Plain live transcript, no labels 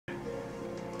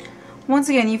Once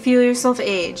again, you feel yourself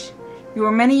age. You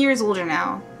are many years older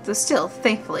now, though still,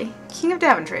 thankfully, King of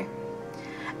Daventry.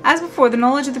 As before, the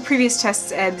knowledge of the previous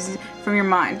tests ebbs from your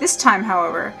mind. This time,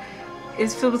 however,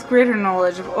 is filled with greater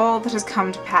knowledge of all that has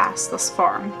come to pass thus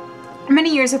far.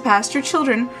 Many years have passed. Your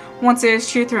children, once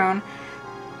heirs to your throne,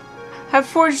 have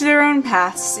forged their own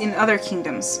paths in other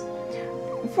kingdoms.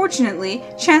 Fortunately,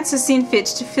 chance has seen fit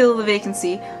to fill the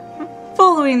vacancy.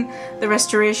 Following the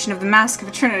restoration of the Mask of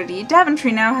Eternity,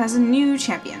 Daventry now has a new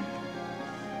champion.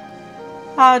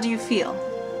 How do you feel?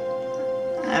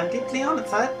 I'm deeply honored,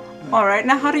 sire. Alright,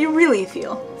 now how do you really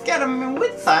feel? Scared of my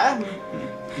wits, sire.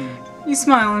 You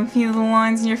smile and feel the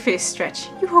lines in your face stretch.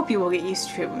 You hope you will get used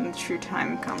to it when the true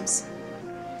time comes.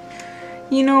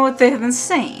 You know what they have been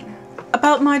saying?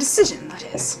 About my decision, that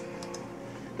is.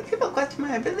 The people question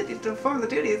my ability to perform the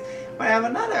duties when I have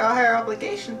another or higher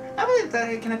obligation. I believe that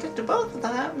I can attend to both with the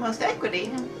utmost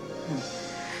equity.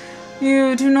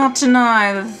 You do not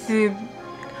deny that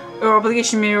your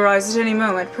obligation may arise at any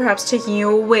moment, perhaps taking you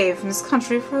away from this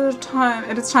country for a time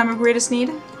at its time of greatest need?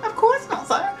 Of course not,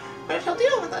 sire. But I shall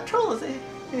deal with that troll, as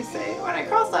they say, when I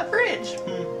cross that bridge.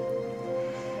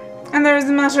 And there is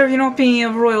the matter of you not being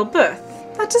of royal birth.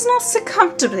 That does not sit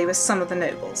comfortably with some of the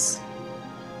nobles.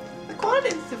 The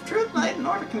qualities of truth, light, and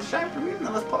order can shine from even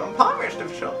the most impoverished of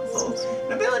souls.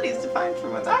 And abilities defined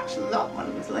from one's actions, not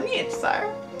one's lineage,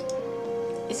 sire.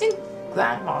 Isn't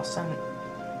Grandma son?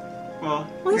 Well,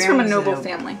 He's from a noble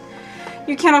family.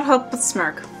 You cannot help but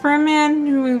smirk. For a man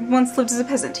who once lived as a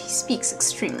peasant, he speaks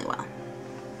extremely well.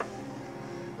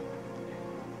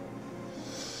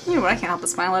 You know what I can't help but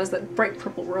smile at is that bright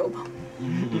purple robe.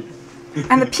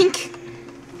 And the pink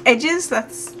edges,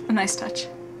 that's a nice touch.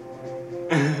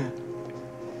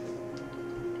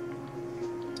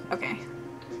 Okay.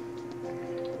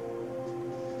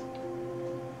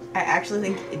 I actually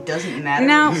think it doesn't matter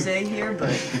Now, what you say here,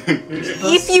 but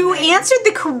if you answered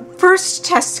the first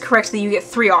test correctly, you get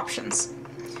 3 options.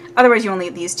 Otherwise, you only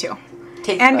get these 2.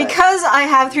 And because I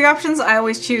have 3 options, I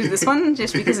always choose this one,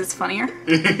 just because it's funnier.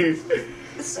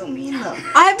 it's so mean though.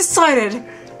 I have decided,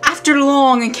 after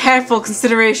long and careful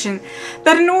consideration,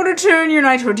 that in order to earn your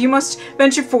knighthood, you must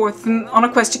venture forth on a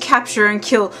quest to capture and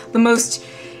kill the most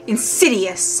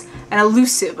insidious and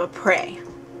elusive of prey.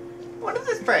 what is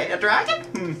this prey? A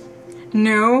dragon?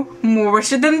 No more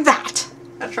wretched than that.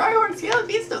 A tri-horned scaled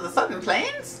beast of the southern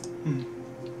plains?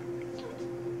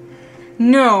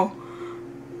 No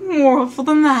more hopeful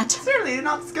than that. Certainly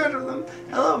not the scourge of the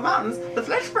hello mountains. The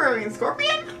flesh-burrowing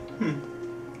scorpion?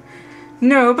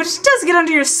 No, but it does get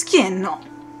under your skin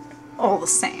all the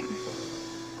same.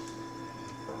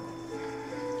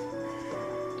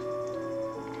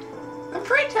 Then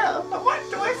pray tell, of what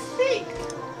do I speak?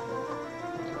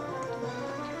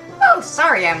 Oh,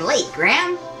 sorry I'm late,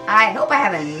 Graham. I hope I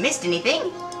haven't missed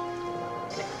anything.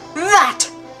 That!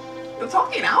 The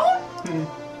talking owl?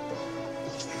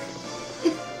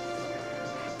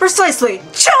 Precisely!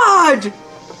 Charge!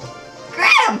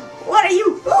 Graham, what are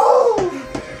you?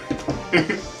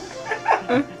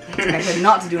 I said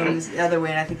not to do them the other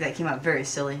way, and I think that came out very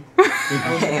silly.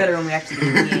 That was better when we actually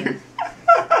did the game.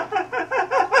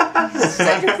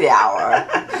 Second of the hour.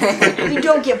 You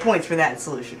don't get points for that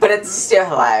solution. But it's still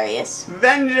hilarious.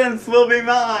 Vengeance will be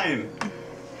mine!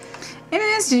 In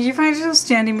an instant, you find yourself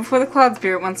standing before the Cloud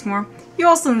Spirit once more. You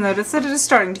also notice that it is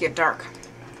starting to get dark.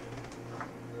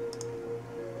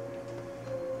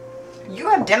 You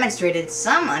have demonstrated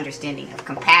some understanding of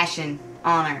compassion,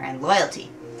 honor, and loyalty.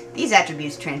 These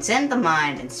attributes transcend the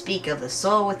mind and speak of the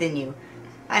soul within you.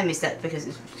 I missed that because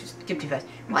it skipped too fast.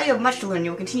 While you have much to learn,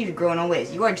 you will continue to grow in all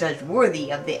ways. You are judged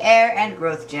worthy of the Air and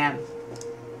Growth Gem.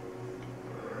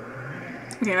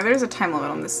 Okay, now there's a time limit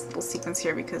on this little sequence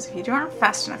here because if you aren't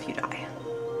fast enough, you die.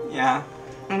 Yeah.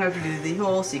 I'm going to have to do the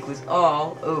whole sequence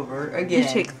all over again. You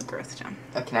take the growth gem.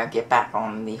 Okay, now get back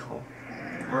on the whole.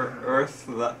 Or Earth,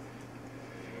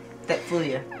 That flew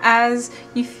you. As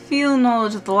you feel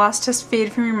knowledge of the last test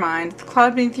fade from your mind, the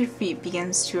cloud beneath your feet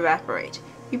begins to evaporate.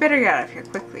 You better get out of here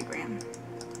quickly, Graham.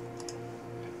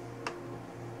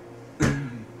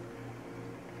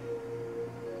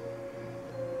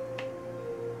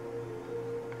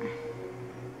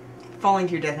 Falling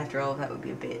to your death after all of that would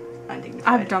be a bit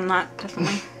undignified. I've done that,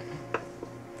 definitely.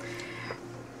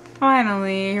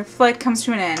 Finally, your flight comes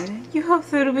to an end. You hope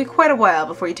that it'll be quite a while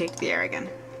before you take to the air again. You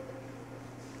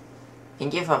can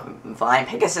give up Flying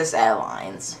Pegasus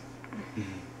Airlines.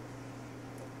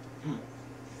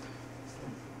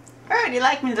 Where would you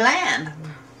like me to land?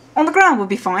 On the ground will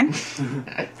be fine.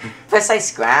 First I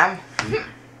scram.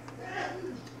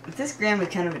 This Graham is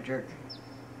kind of a jerk.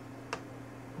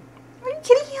 Are you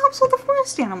kidding? He helps with the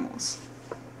forest animals.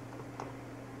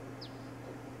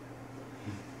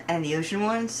 And the ocean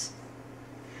ones?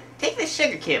 Take this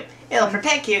sugar cube. It'll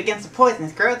protect you against the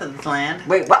poisonous growth of this land.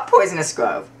 Wait, what poisonous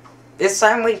grove? Is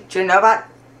something we should know about?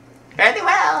 Very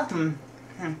well.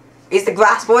 Is the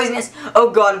grass poisonous?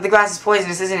 Oh god, if the grass is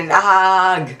poisonous, isn't it?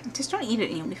 Ugh! Just don't eat it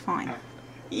and you'll be fine.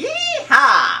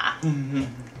 Yeehaw!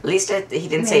 At least he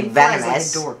didn't say Man, he flies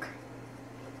venomous. like a dork.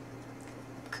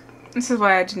 This is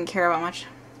why I didn't care about much.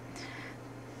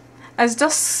 As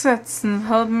dusk sets and the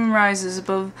heaven rises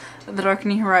above the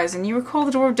darkening horizon, you recall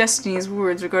the Dwarf Destiny's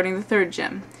words regarding the third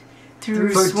gem.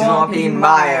 Through swampy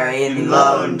mire in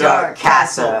lone dark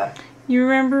castle. You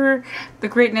remember the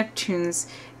great Neptune's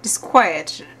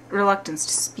disquiet reluctance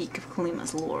to speak of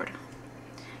Kalima's lord.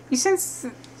 You sense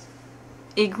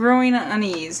a growing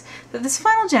unease that this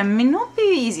final gem may not be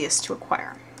the easiest to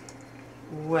acquire.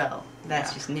 Well,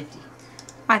 that's just nifty.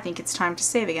 I think it's time to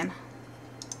save again.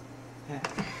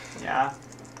 Yeah.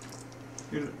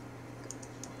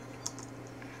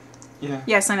 Yeah.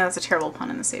 Yes, I know that's a terrible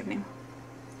pun in the save name.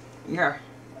 Yeah.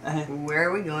 Where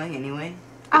are we going anyway?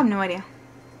 I have no idea.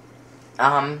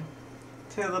 To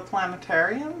the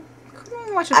planetarium? Couldn't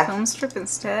we watch a film strip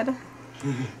instead?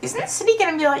 Isn't the city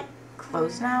gonna be like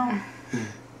closed now?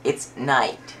 It's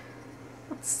night.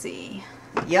 Let's see.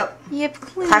 Yep. Yep,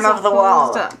 cleans Climb all over the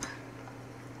wall. closed up.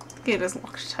 Gate is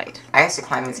locked tight. I guess the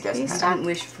climbing's Okay, good. I so- don't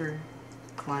wish for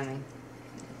climbing.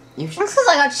 You That's because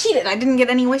I got cheated. I didn't get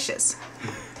any wishes.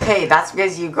 Hey, that's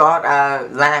because you got a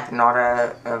lamp, not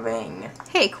a ring.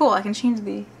 Hey, cool. I can change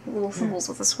the little symbols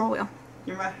with the scroll wheel.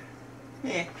 You might.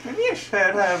 Yeah, maybe you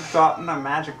should have gotten a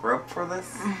magic rope for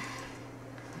this.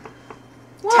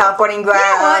 Well, Teleporting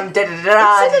ground. It said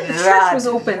that the church was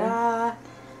open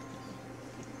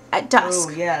at dusk.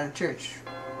 Oh, yeah, the church.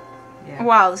 Yeah.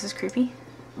 Wow, this is creepy.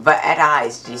 But at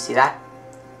eyes, do you see that?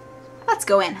 Let's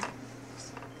go in.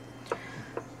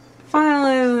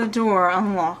 Finally, the door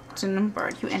unlocked and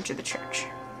unbarred. You enter the church.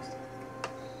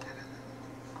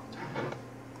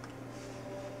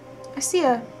 I see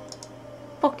a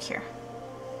book here.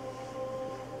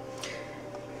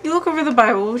 You look over the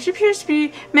Bible, which appears to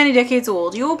be many decades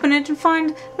old. You open it and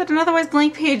find that an otherwise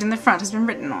blank page in the front has been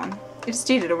written on. It is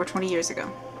dated over 20 years ago.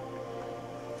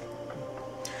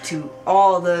 To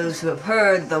all those who have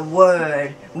heard the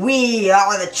word, we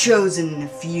are the chosen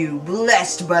few,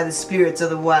 blessed by the spirits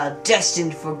of the wild,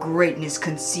 destined for greatness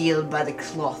concealed by the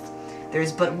cloth. There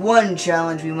is but one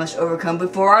challenge we must overcome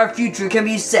before our future can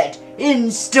be set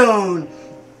in stone.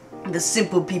 The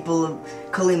simple people of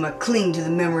Kalima cling to the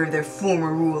memory of their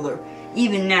former ruler.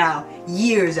 Even now,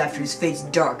 years after his fate's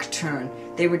dark turn,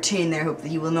 they retain their hope that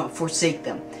he will not forsake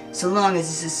them. So long as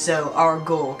this is so, our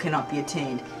goal cannot be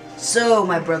attained. So,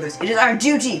 my brothers, it is our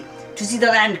duty to see the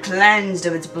land cleansed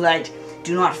of its blight.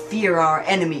 Do not fear our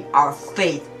enemy. Our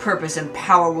faith, purpose, and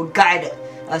power will guide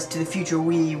us to the future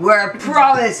we were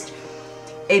promised.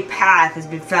 A path has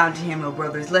been found to him, O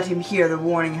brothers. Let him hear the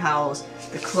warning howls.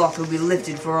 The cloth will be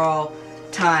lifted for all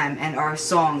time, and our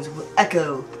songs will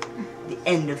echo the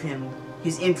end of him,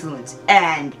 his influence,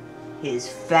 and his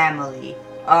family.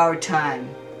 Our time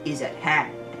is at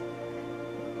hand.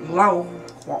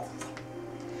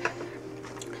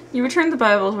 You return the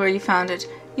Bible to where you found it.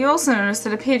 You also notice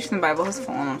that a page from the Bible has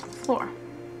fallen onto the floor.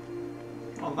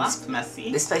 Well, that's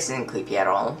messy. This place isn't creepy at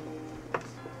all.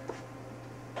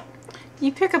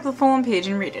 You pick up the fallen page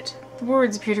and read it. The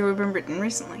words appear to have been written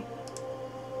recently.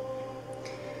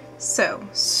 So,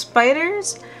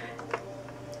 spiders,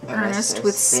 earnest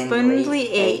with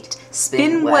spindly ate,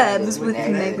 spin webs with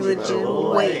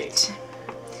negligible weight.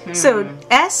 So,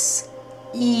 SEWSESWWEW.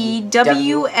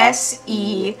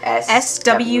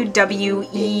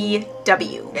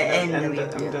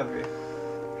 NW.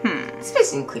 This place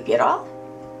isn't creepy at all.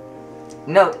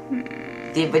 No,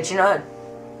 the original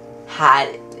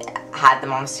had the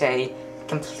monastery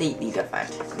completely different.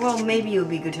 Well, maybe it would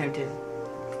be a good time to...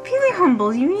 Feeling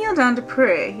humble, you kneel down to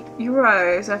pray. You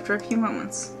rise after a few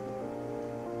moments.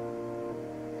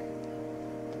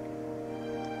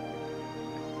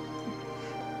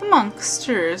 The monk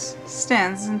stirs,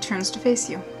 stands, and turns to face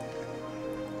you.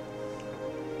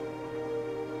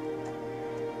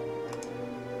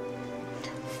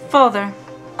 Father,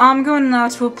 I'm going now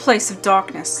to a place of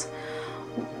darkness.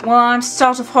 While I'm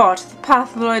stout of heart, the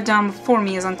path laid down before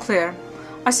me is unclear.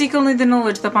 I seek only the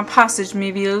knowledge that my passage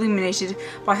may be illuminated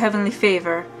by heavenly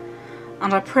favor,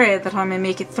 and I pray that I may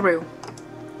make it through.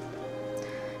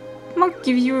 The monk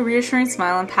gives you a reassuring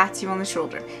smile and pats you on the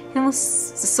shoulder. He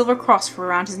lifts a silver cross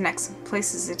around his neck and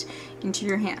places it into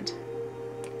your hand.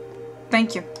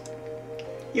 Thank you.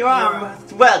 You are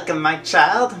most welcome, my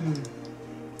child.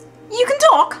 You can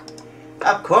talk!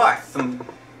 Of course.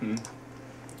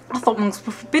 I thought monks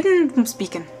were forbidden from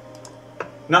speaking.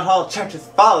 not all churches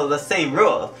follow the same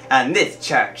rules, and this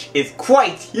church is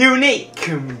quite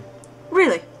unique.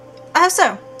 Really? How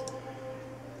so?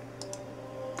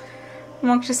 The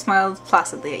monk just smiled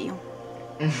placidly at you.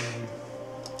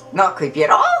 Not creepy at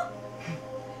all.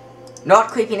 Not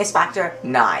creepiness factor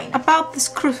 9. About this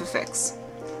crucifix.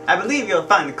 I believe you'll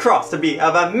find the cross to be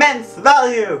of immense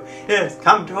value. It has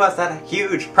come to us at a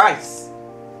huge price.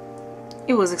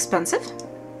 It was expensive?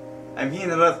 I mean,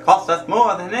 it has cost us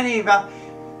more than any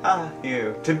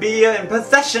value to be in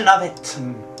possession of it.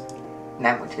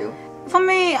 9.2. If I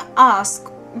may ask,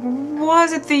 why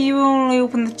is it that you only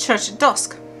open the church at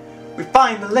dusk? We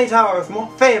find the late hours more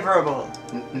favorable.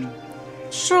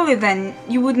 Surely then,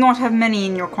 you would not have many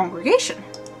in your congregation.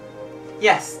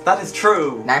 Yes, that is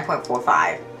true.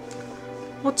 9.45.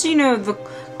 What do you know of the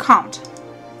Count?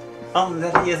 Only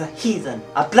that he is a heathen,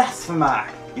 a blasphemer.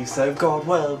 You serve God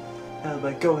well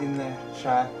by going there,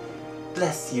 child.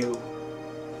 Bless you.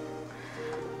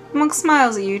 The monk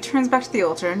smiles at you, turns back to the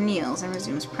altar, kneels, and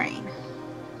resumes praying.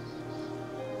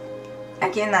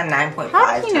 Again, that 9.5.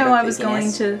 How did you know type of I was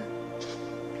going creepiness. to...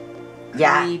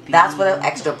 Yeah, Creepy. that's where the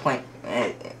extra point...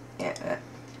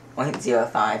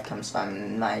 0.05 comes from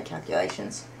in my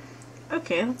calculations.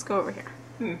 Okay, let's go over here.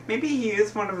 Maybe he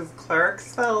used one of his cleric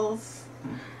spells.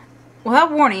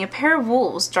 Without warning, a pair of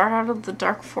wolves dart out of the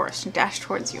dark forest and dash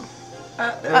towards you.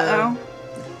 Uh-oh.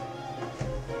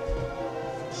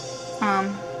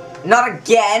 Not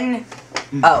again!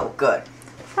 Oh, good.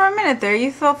 For a minute there,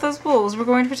 you thought those wolves were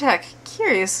going to attack.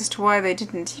 Curious as to why they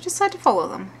didn't. You decide to follow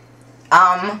them.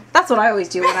 That's what I always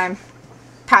do when I'm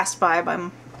passed by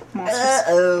monsters.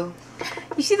 Uh-oh.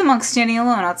 You see the monk standing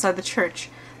alone outside the church.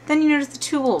 Then you notice the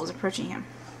two wolves approaching him.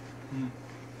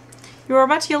 You are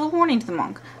about to yell a warning to the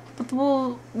monk, but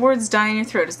the words die in your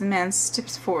throat as the man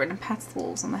steps forward and pats the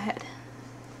wolves on the head.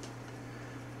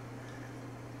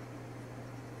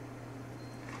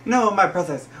 No, my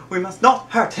brothers, we must not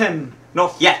hurt him.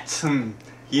 Not yet.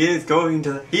 He is going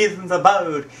to the heathen's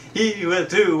abode. He will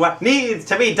do what needs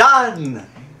to be done.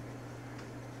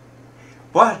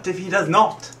 What if he does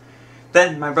not?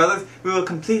 Then, my brothers, we will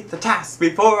complete the task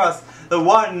before us, the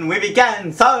one we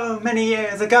began so many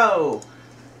years ago.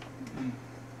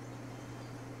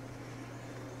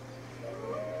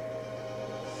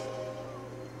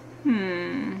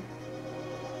 Hmm.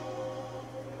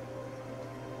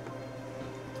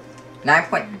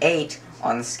 9.8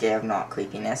 on the scale of not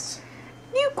creepiness.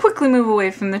 You quickly move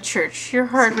away from the church. Your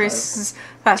heart races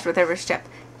faster with every step.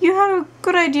 You have a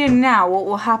good idea now what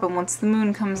will happen once the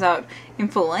moon comes out in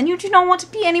full, and you do not want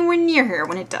to be anywhere near here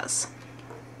when it does.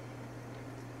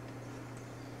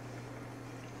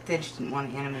 They just didn't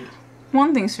want to animate.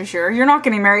 One thing's for sure, you're not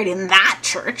getting married in that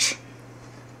church.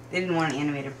 They didn't want to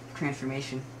animate a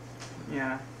transformation.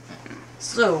 Yeah.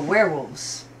 So,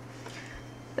 werewolves.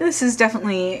 This is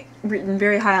definitely written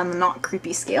very high on the not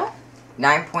creepy scale.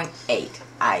 9.8,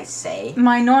 I say.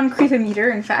 My non-creepy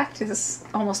meter, in fact, is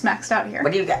almost maxed out here.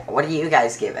 What do you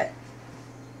guys give it?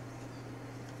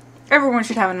 Everyone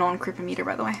should have a non-creepy meter,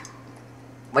 by the way.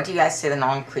 What do you guys say the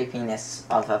non-creepiness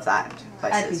of that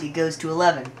place I is? think it goes to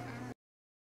 11.